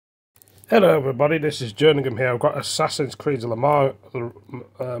Hello everybody, this is Jerningham here. I've got Assassin's Creed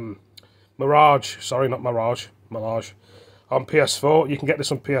Mirage, sorry not Mirage, Mirage, on PS4. You can get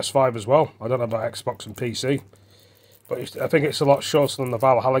this on PS5 as well. I don't know about Xbox and PC, but I think it's a lot shorter than the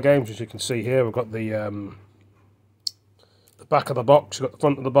Valhalla games, as you can see here. We've got the back of the box, we've got the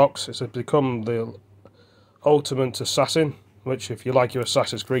front of the box. It's become the ultimate assassin, which if you like your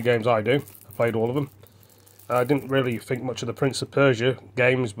Assassin's Creed games, I do. I played all of them. I didn't really think much of the Prince of Persia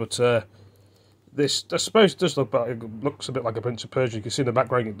games, but this, I suppose, does look looks a bit like a Prince of Persia. You can see in the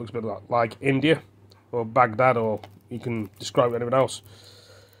background it looks a bit like India or Baghdad, or you can describe anything else.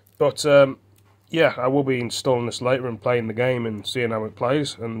 But yeah, I will be installing this later and playing the game and seeing how it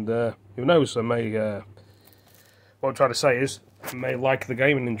plays. And who knows, I may. What I'm trying to say is, I may like the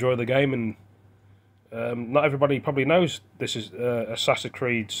game and enjoy the game. And not everybody probably knows this is Assassin's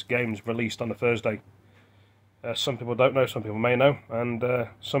Creed games released on a Thursday. Some people don't know, some people may know, and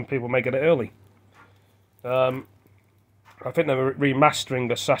some people may get it early. I think they're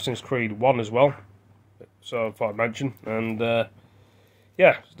remastering Assassin's Creed 1 as well, so I thought I'd mention. And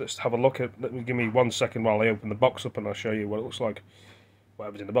yeah, let's have a look at. Give me 1 second while I open the box up, and I'll show you what it looks like,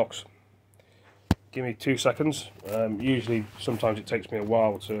 whatever's in the box. Give me 2 seconds. Usually, sometimes it takes me a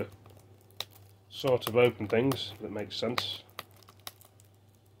while to sort of open things. That makes sense.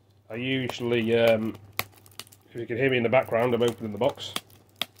 I usually. If you can hear me in the background, I'm opening the box.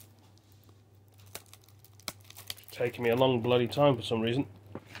 It's taking me a long bloody time for some reason.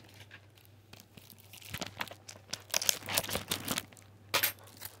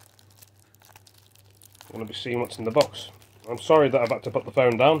 I'm going to be seeing what's in the box. I'm sorry that I've had to put the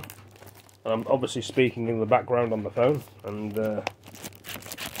phone down. I'm obviously speaking in the background on the phone, and there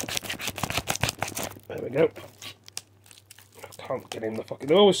we go. I can't get in the fucking...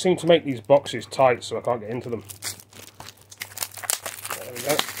 They always seem to make these boxes tight so I can't get into them. There we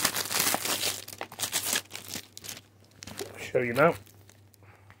go. I'll show you now.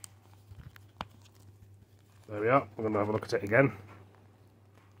 There we are. We're going to have a look at it again.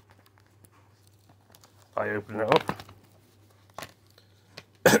 By opening it up.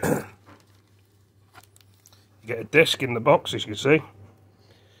 You get a disc in the box, as you can see.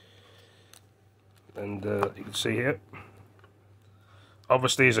 And you can see here.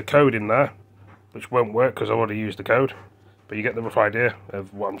 Obviously there's a code in there, which won't work because I've already used the code, but you get the rough idea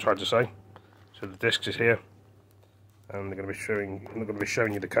of what I'm trying to say. So the disc is here, and they're going to be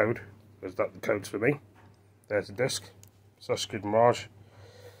showing you the code, because that the code's for me. There's the disc. Assassin's Creed Mirage.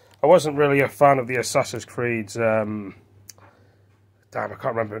 I wasn't really a fan of the Assassin's Creed's. Damn, I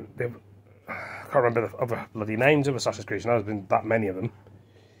can't remember the other bloody names of Assassin's Creed. There's been that many of them.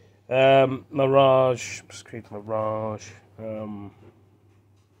 Mirage, Creed Mirage.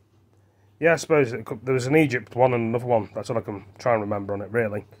 Yeah, I suppose there was an Egypt one and another one. That's all I can try and remember on it,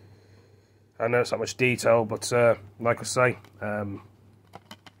 really. I know it's not much detail, but like I say, I'd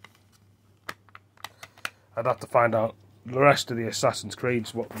have to find out the rest of the Assassin's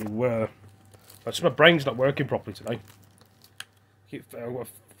Creeds, what they were. My brain's not working properly today.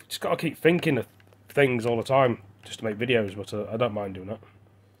 Just got to keep thinking of things all the time just to make videos, but I don't mind doing that.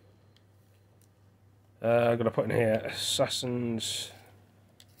 I'm going to put in here Assassin's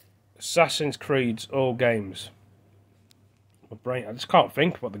Creed's all games. My brain, I just can't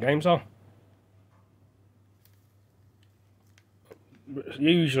think what the games are.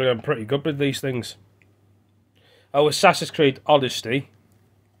 Usually I'm pretty good with these things. Oh, Assassin's Creed Odyssey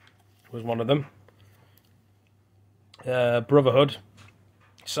was one of them. Brotherhood.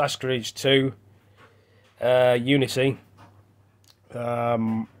 Assassin's Creed 2. Unity.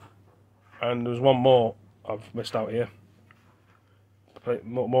 And there was one more I've missed out here.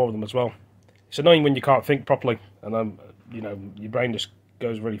 More of them as well. It's annoying when you can't think properly, and you know, your brain just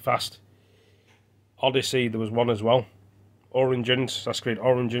goes really fast. Odyssey, there was one as well. Origins, Assassin's Creed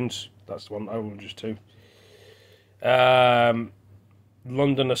Origins, that's the one. Origins 2.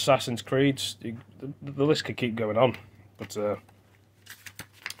 London Assassin's Creeds. The list could keep going on, but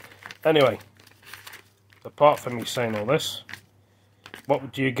anyway, apart from me saying all this,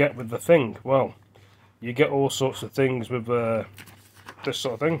 what do you get with the thing? Well, you get all sorts of things with this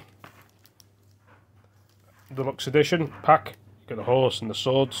sort of thing. Deluxe edition pack. You get the horse and the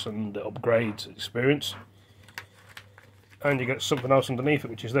swords and the upgrade experience, and you get something else underneath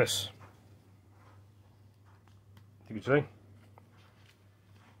it, which is this. You can see. It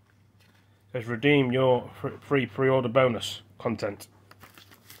says redeem your free pre-order bonus content.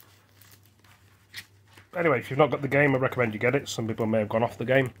 Anyway, if you've not got the game, I recommend you get it. Some people may have gone off the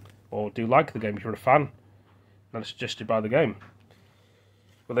game, or do like the game. If you're a fan, then I suggest you buy the game.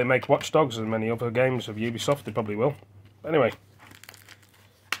 Will they make Watch Dogs and many other games of Ubisoft? They probably will. Anyway,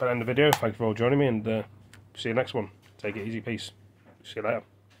 end the video. Thank you for all joining me, and see you next one. Take it easy, peace. See you later.